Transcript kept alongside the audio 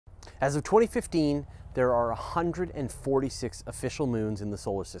As of 2015, there are 146 official moons in the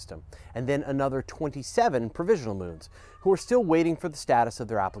solar system, and then another 27 provisional moons, who are still waiting for the status of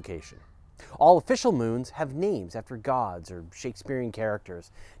their application. All official moons have names after gods or Shakespearean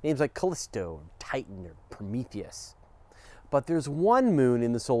characters, names like Callisto, Titan, or Prometheus. But there's one moon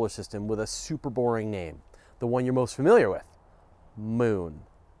in the solar system with a super boring name, the one you're most familiar with, Moon.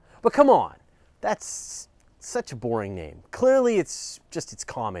 But come on, that's such a boring name. Clearly it's just its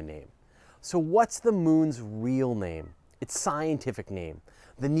common name. So what's the moon's real name? Its scientific name,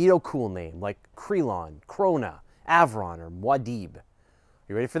 the neato cool name like Krelon, Krona, Avron, or Mua'Dib.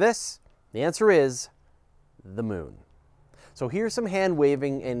 You ready for this? The answer is the moon. So here's some hand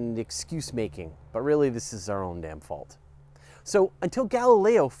waving and excuse making, but really this is our own damn fault. So until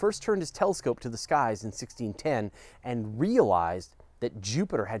Galileo first turned his telescope to the skies in 1610 and realized that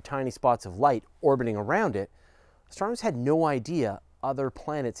Jupiter had tiny spots of light orbiting around it, astronomers had no idea other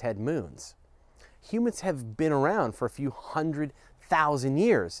planets had moons. Humans have been around for a few 100,000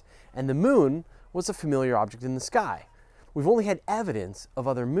 years, and the moon was a familiar object in the sky. We've only had evidence of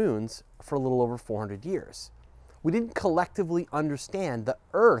other moons for a little over 400 years. We didn't collectively understand the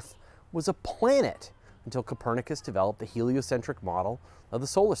Earth was a planet until Copernicus developed the heliocentric model of the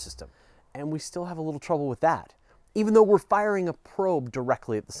solar system. And we still have a little trouble with that, even though we're firing a probe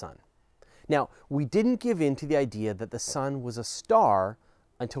directly at the sun. Now, we didn't give in to the idea that the sun was a star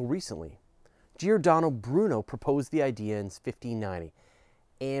until recently. Giordano Bruno proposed the idea in 1590,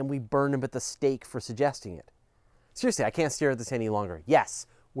 and we burned him at the stake for suggesting it. Seriously, I can't stare at this any longer. Yes,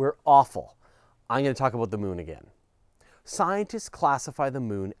 we're awful. I'm going to talk about the moon again. Scientists classify the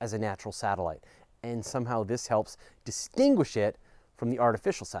moon as a natural satellite, and somehow this helps distinguish it from the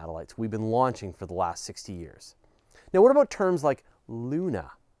artificial satellites we've been launching for the last 60 years. Now, what about terms like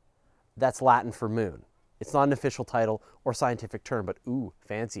Luna? That's Latin for moon. It's not an official title or scientific term, but ooh,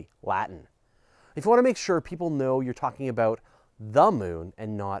 fancy, Latin. If you want to make sure people know you're talking about the moon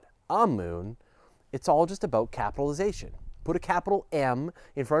and not a moon, it's all just about capitalization. Put a capital M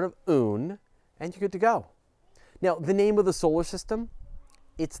in front of un, and you're good to go. Now, the name of the solar system,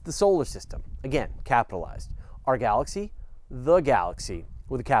 it's the solar system. Again, capitalized. Our galaxy, the galaxy,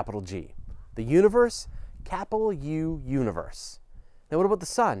 with a capital G. The universe, capital U, universe. Now, what about the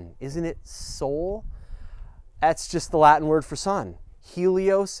sun? Isn't it sol? That's just the Latin word for sun.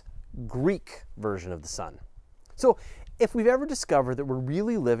 Helios, Greek version of the sun. So, if we've ever discovered that we're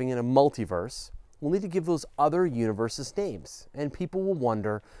really living in a multiverse, we'll need to give those other universes names, and people will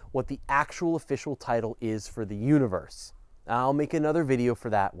wonder what the actual official title is for the universe. I'll make another video for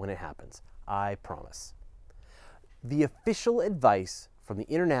that when it happens, I promise. The official advice from the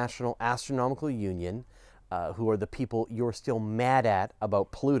International Astronomical Union, who are the people you're still mad at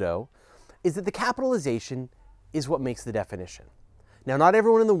about Pluto, is that the capitalization is what makes the definition. Now, not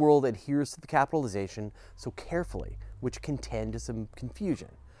everyone in the world adheres to the capitalization so carefully, which can tend to some confusion.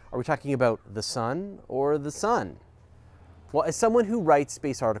 Are we talking about the sun or the sun? Well, as someone who writes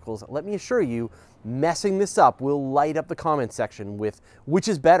space articles, let me assure you, messing this up will light up the comment section with which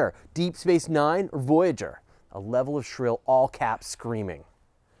is better, Deep Space Nine or Voyager? A level of shrill all caps screaming.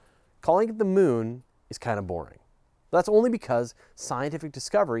 Calling it the moon is kind of boring. That's only because scientific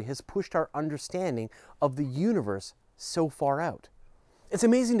discovery has pushed our understanding of the universe so far out. It's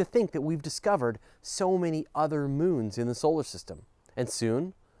amazing to think that we've discovered so many other moons in the solar system, and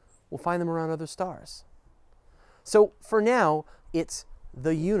soon we'll find them around other stars. So for now, it's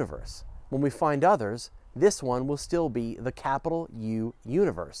the universe. When we find others, this one will still be the capital U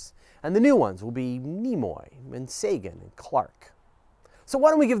universe, and the new ones will be Nimoy and Sagan and Clark. So why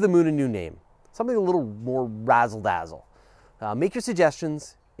don't we give the moon a new name? Something a little more razzle-dazzle. Make your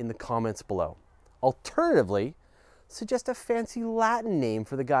suggestions in the comments below. Alternatively, suggest a fancy Latin name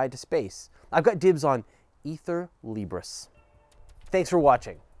for the guide to space. I've got dibs on Ether Libris. Thanks for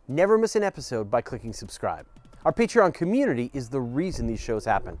watching. Never miss an episode by clicking subscribe. Our Patreon community is the reason these shows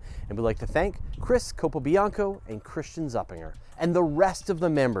happen, and we'd like to thank Chris Capobianco and Christian Zuppinger, and the rest of the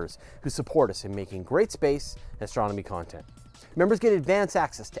members who support us in making great space and astronomy content. Members get advance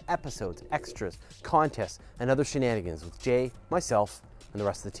access to episodes, extras, contests, and other shenanigans with Jay, myself, and the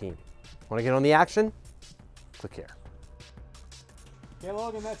rest of the team. Want to get on the action? Click here. Okay,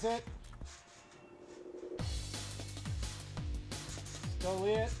 Logan, that's it. Still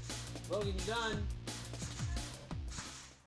lit. Logan, you done?